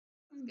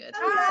good.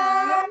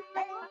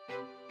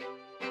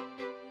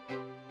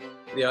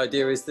 The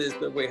idea is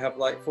that we have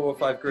like 4 or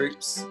 5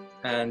 groups,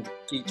 and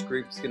each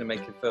group is going to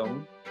make a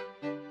film.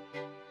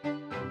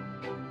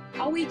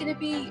 Are we going to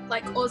be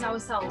like us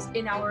ourselves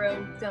in our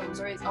own films,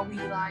 or are we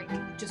like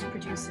just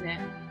producing it?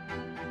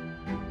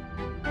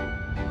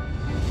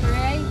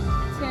 3,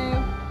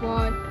 2,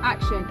 1,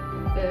 action.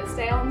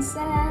 Thursday on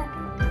set.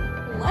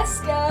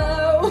 Let's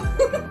go.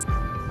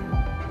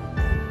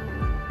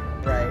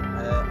 Right,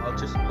 I'll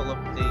just pull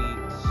up the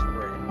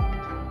script.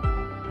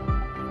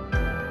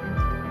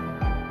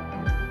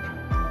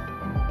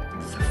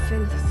 So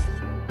filth.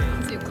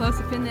 Let's get close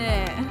up in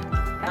there.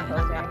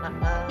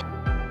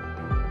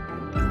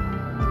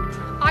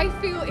 I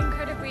feel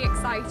incredibly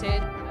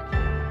excited.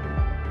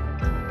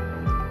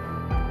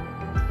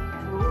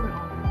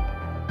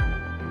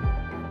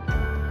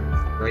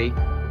 Three, 2,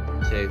 1.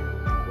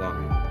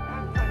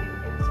 I'm finding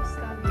it's just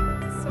something on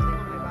my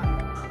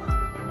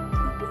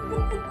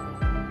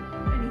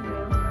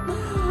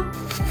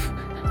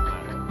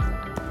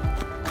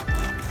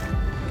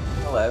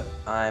Hello,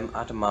 I'm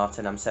Adam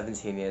Martin, I'm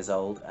 17 years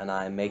old and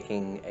I'm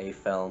making a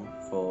film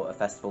for a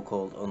festival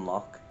called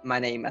Unlock. My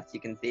name, as you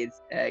can see,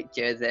 is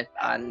Joseph,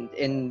 and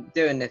in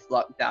doing this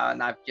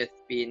lockdown, I've just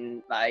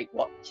been like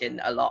watching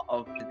a lot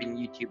of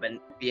YouTube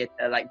and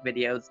theatre like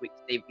videos which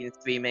they've been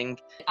streaming.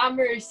 I'm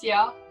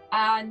Marussia,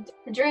 and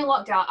during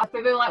lockdown, I've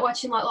been like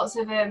watching like lots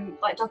of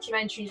like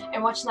documentaries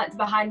and watching like the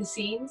behind the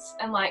scenes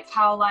and like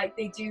how like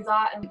they do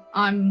that. And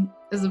I'm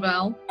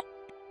Isabel.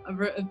 I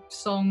wrote a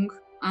song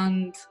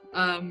and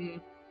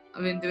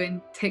I've been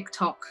doing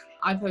TikTok.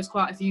 I post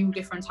quite a few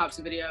different types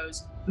of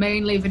videos,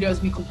 mainly videos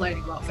of me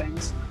complaining about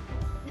things,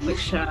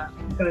 which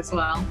goes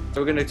well.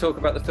 So we're going to talk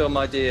about the film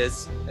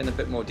ideas in a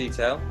bit more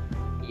detail.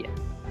 Yeah.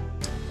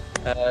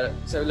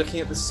 So looking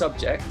at the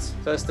subject,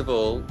 first of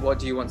all, what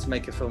do you want to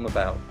make a film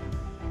about?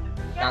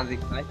 Sounds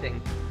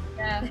exciting.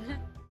 yeah.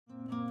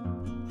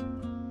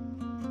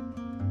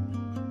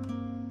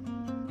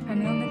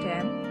 Depending on the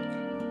day,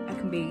 I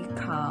can be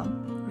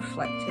calm,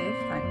 reflective,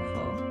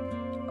 thankful,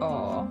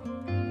 or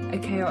a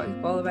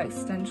chaotic ball of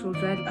existential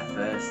dread. At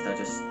first I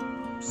just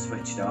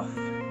switched off,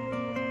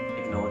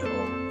 ignored it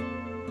all.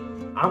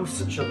 I'm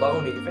such a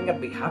loner, you think I'd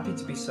be happy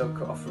to be so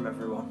cut off from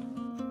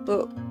everyone?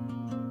 But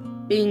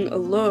being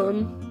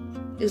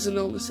alone is an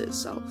illness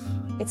itself.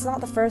 It's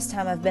not the first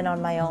time I've been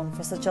on my own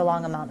for such a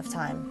long amount of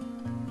time,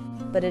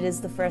 but it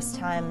is the first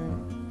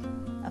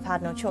time I've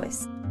had no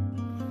choice.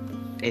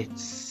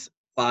 It's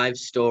 5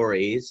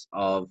 stories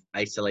of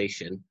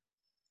isolation,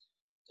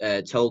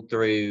 told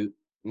through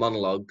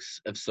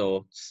monologues of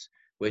sorts,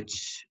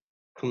 which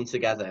come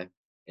together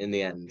in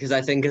the end. Because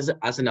I think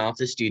as an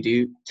artist, you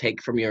do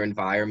take from your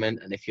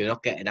environment, and if you're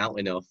not getting out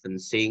enough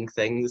and seeing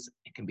things,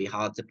 it can be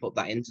hard to put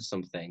that into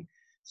something.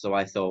 So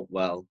I thought,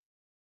 well,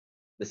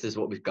 this is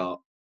what we've got: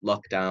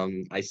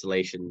 lockdown,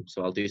 isolation,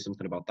 so I'll do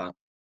something about that.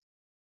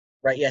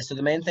 Right, yeah, so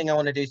the main thing I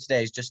want to do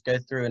today is just go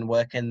through and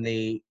work in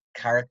the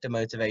character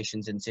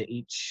motivations into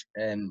each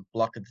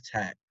block of the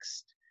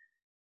text.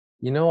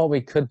 You know what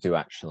we could do,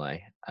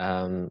 actually?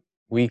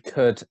 We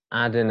could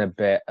add in a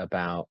bit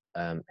about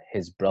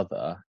his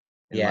brother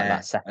in like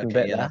that second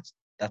bit there.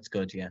 That's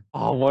good, yeah.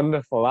 Oh,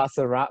 wonderful. That's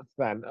a wrap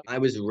then. I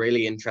was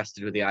really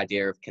interested with the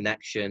idea of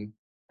connection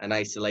and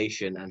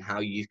isolation and how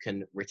you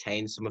can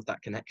retain some of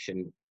that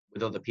connection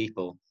with other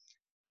people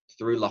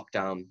through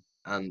lockdown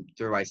and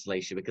through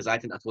isolation, because I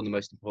think that's one of the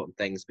most important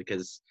things,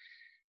 because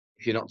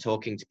if you're not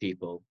talking to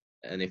people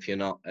and if you're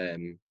not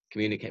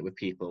communicating with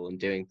people and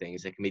doing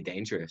things, it can be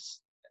dangerous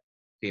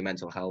for your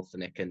mental health,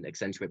 and it can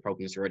accentuate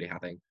problems you're already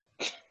having.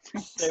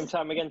 Same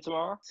time again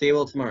tomorrow. See you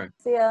all tomorrow.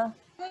 See ya.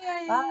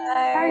 Bye.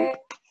 Bye.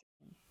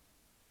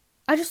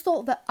 I just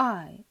thought that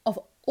I, of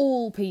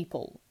all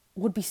people,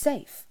 would be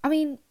safe. I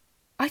mean,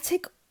 I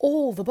tick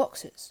all the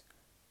boxes.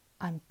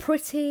 I'm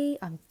pretty,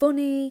 I'm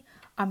funny,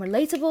 I'm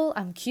relatable,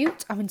 I'm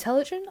cute, I'm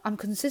intelligent, I'm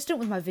consistent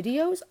with my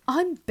videos.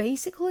 I'm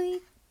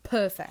basically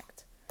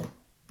perfect.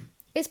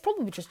 It's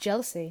probably just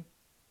jealousy.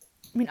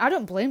 I mean, I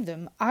don't blame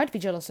them. I'd be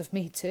jealous of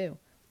me too.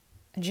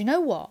 And you know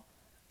what?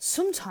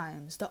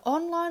 Sometimes the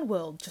online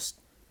world just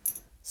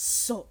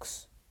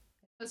sucks.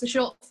 It's a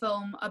short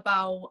film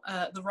about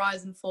the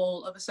rise and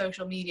fall of a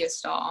social media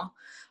star.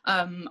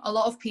 A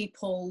lot of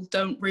people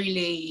don't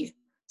really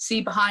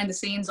see behind the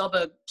scenes of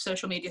a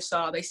social media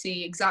star. They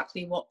see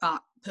exactly what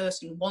that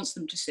person wants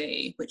them to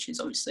see, which is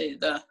obviously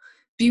the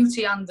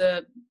beauty and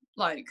the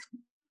like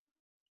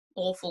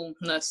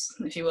awfulness,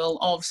 if you will,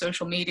 of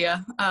social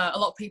media. A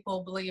lot of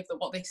people believe that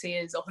what they see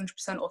is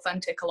 100%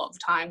 authentic a lot of the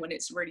time, when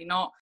it's really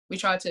not. We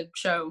try to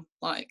show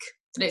like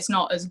that it's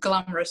not as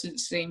glamorous as it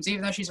seems,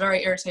 even though she's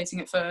very irritating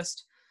at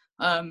first.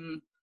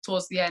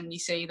 Towards the end, you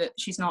see that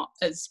she's not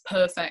as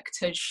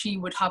perfect as she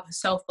would have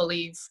herself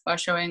believe by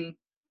showing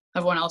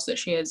everyone else that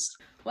she is.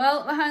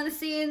 Well, behind the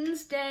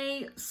scenes,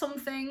 day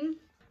something.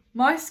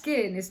 My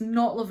skin is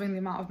not loving the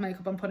amount of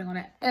makeup I'm putting on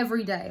it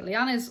every day.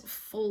 Leanna's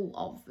full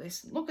of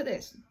this. Look at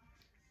this.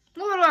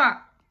 Look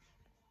at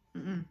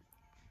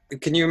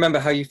that. Can you remember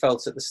how you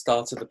felt at the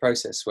start of the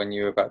process when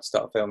you were about to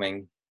start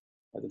filming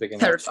at the beginning?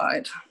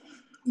 Terrified.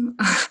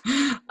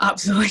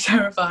 Absolutely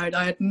terrified.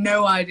 I had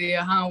no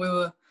idea how we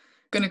were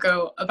going to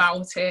go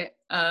about it.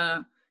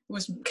 It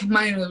was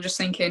mainly just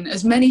thinking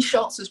as many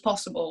shots as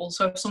possible,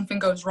 so if something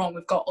goes wrong,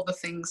 we've got other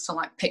things to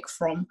like pick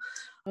from.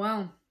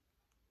 Wow.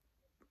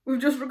 We've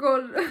just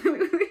recorded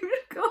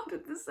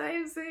the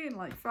same scene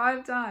like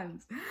 5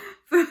 times.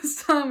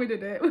 First time we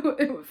did it, we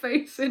were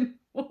facing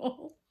the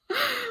wall.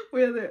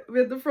 We had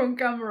the front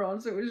camera on,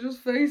 so it was just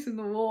facing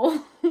the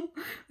wall.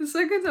 The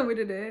second time we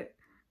did it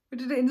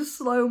in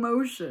slow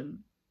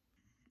motion.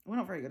 We're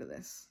not very good at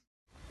this.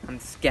 I'm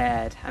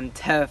scared. I'm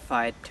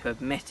terrified to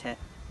admit it.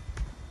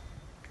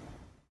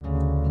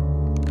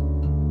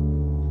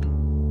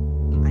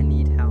 I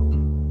need help.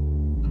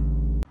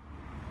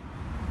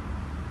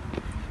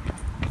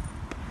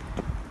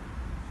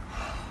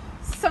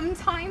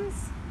 Sometimes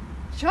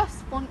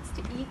just wants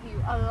to eat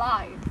you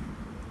alive,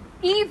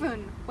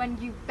 even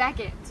when you beg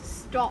it to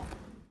stop.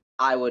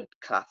 I would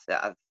class it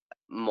as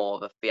more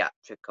of a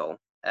theatrical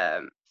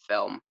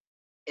film.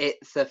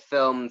 It's a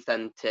film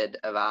centered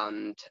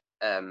around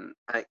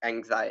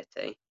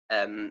anxiety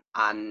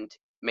and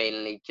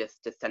mainly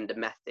just to send a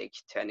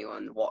message to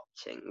anyone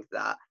watching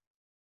that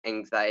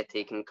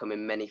anxiety can come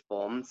in many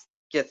forms,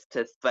 just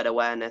to spread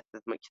awareness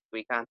as much as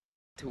we can.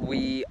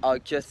 We are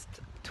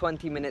just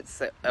 20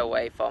 minutes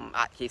away from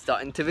actually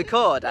starting to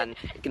record, and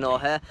ignore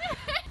her.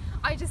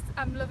 I just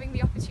am loving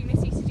the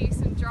opportunity to do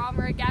some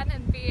drama again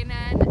and be in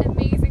an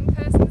amazing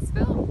person's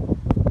film.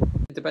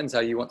 It depends how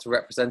you want to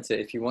represent it.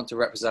 If you want to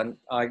represent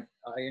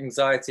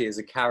anxiety as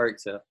a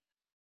character,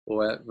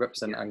 or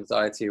represent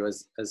anxiety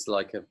as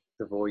like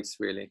the voice,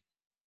 really.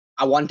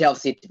 I want it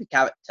obviously to be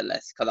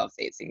characterless because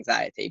obviously it's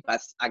anxiety,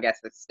 but I guess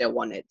I still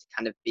want it to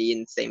kind of be in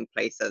the same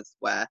place as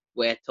where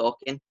we're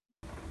talking.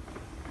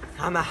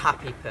 I'm a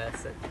happy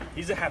person.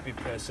 He's a happy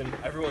person.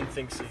 Everyone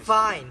thinks he's...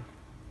 Fine.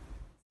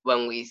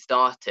 When we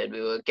started,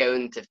 we were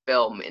going to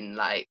film in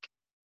like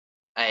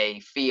a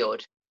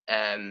field,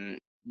 had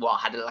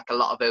like a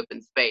lot of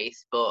open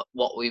space, but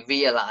what we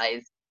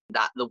realised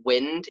that the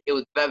wind, it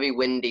was very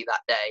windy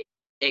that day.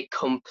 It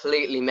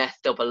completely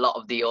messed up a lot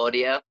of the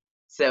audio.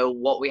 So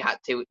what we had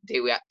to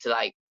do, we had to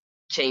like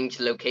change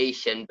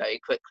location very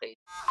quickly.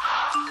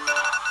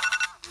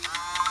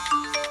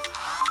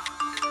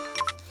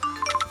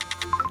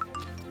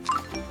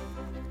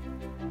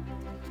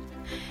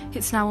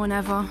 It's now or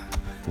never.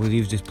 We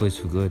leave this place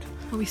for good.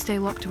 Or we stay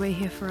locked away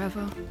here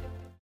forever.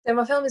 So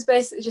my film is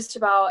basically just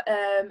about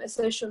a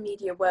social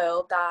media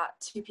world that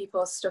 2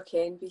 people are stuck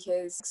in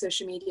because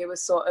social media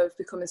was sort of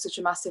becoming such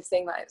a massive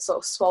thing that it sort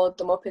of swallowed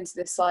them up into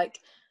this like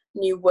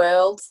new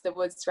world that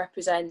would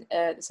represent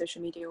the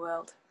social media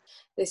world.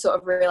 They sort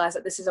of realised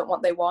that this isn't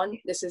what they want.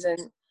 This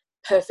isn't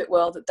perfect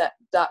world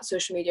that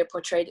social media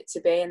portrayed it to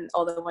be, and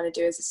all they want to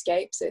do is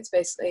escape. So it's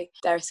basically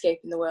their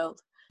escape in the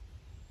world.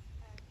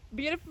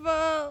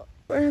 Beautiful.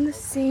 We're in the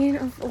scene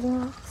of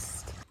Lost.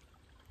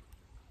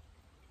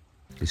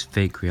 It's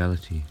fake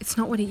reality. It's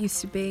not what it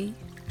used to be.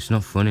 It's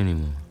not fun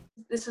anymore.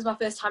 This was my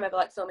first time ever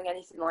like filming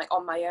anything like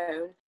on my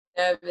own.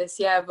 Nervous,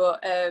 yeah,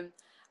 but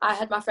I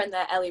had my friend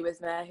there, Ellie,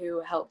 with me,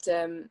 who helped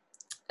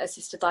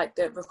assisted like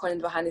the recording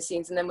behind the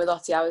scenes, and then with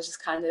Lottie, I was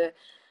just kind of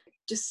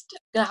just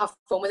gonna have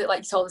fun with it, like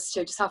you told us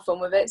to, just have fun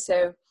with it.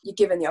 So you're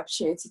given the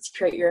opportunity to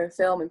create your own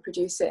film and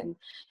produce it and,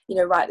 you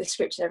know, write the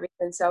script and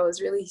everything. So I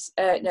was really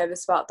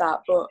nervous about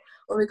that. But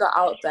when we got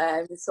out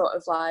there, we sort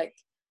of like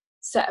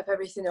set up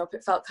everything up.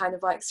 It felt kind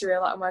of like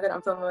surreal, like, oh my God,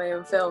 I'm filming my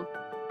own film.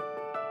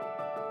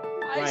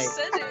 I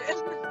said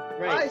it.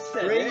 Right. I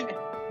said 3. it.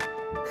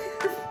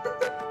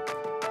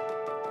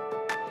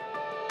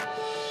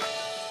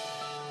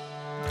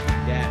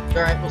 Yeah.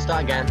 All right, we'll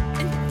start again.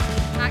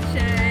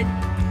 Action.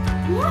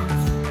 What?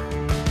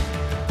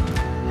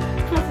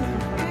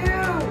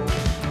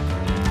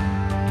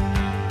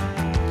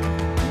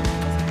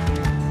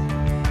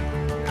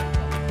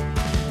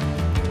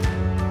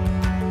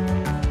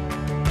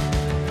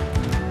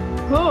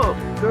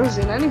 Oh, goes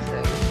in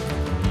anything.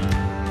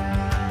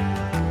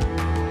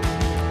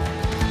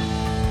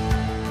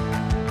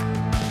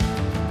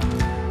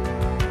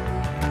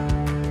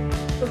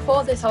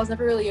 Before this, I was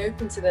never really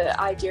open to the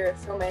idea of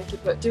filmmaking,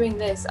 but doing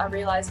this, I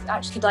realised I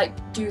actually could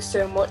like do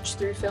so much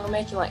through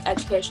filmmaking, like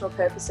educational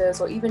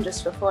purposes or even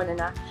just for fun.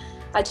 And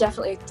I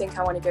definitely think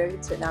I want to go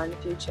into it now in the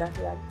future,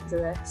 yeah, because of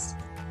this.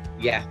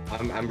 Yeah,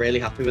 I'm really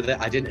happy with it.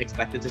 I didn't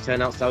expect it to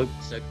turn out so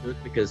good,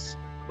 because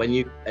when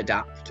you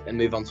adapt and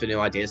move on to a new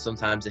idea,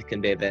 sometimes it can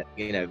be a bit,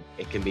 you know,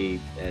 it can be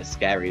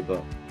scary,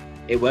 but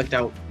it worked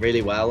out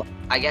really well.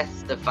 I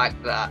guess the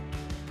fact that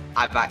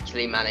I've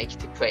actually managed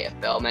to create a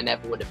film, I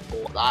never would have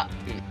thought that.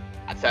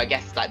 So I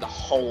guess like the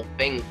whole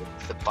thing was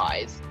a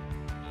surprise.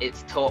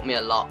 It's taught me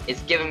a lot.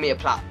 It's given me a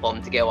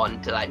platform to go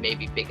on to like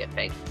maybe bigger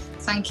things.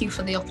 Thank you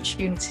for the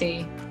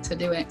opportunity to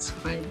do it.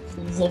 I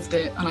loved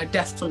it, and I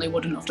definitely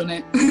wouldn't have done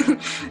it.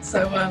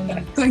 So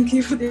thank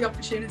you for the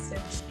opportunity.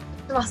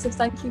 A massive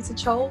thank you to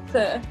Chol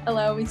for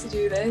allowing me to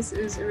do this.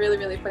 It was a really,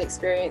 really fun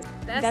experience.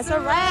 That's a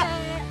wrap.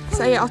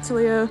 Say it,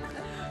 Otilio.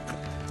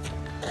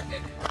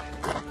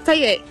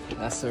 Say it.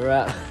 That's a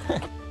wrap.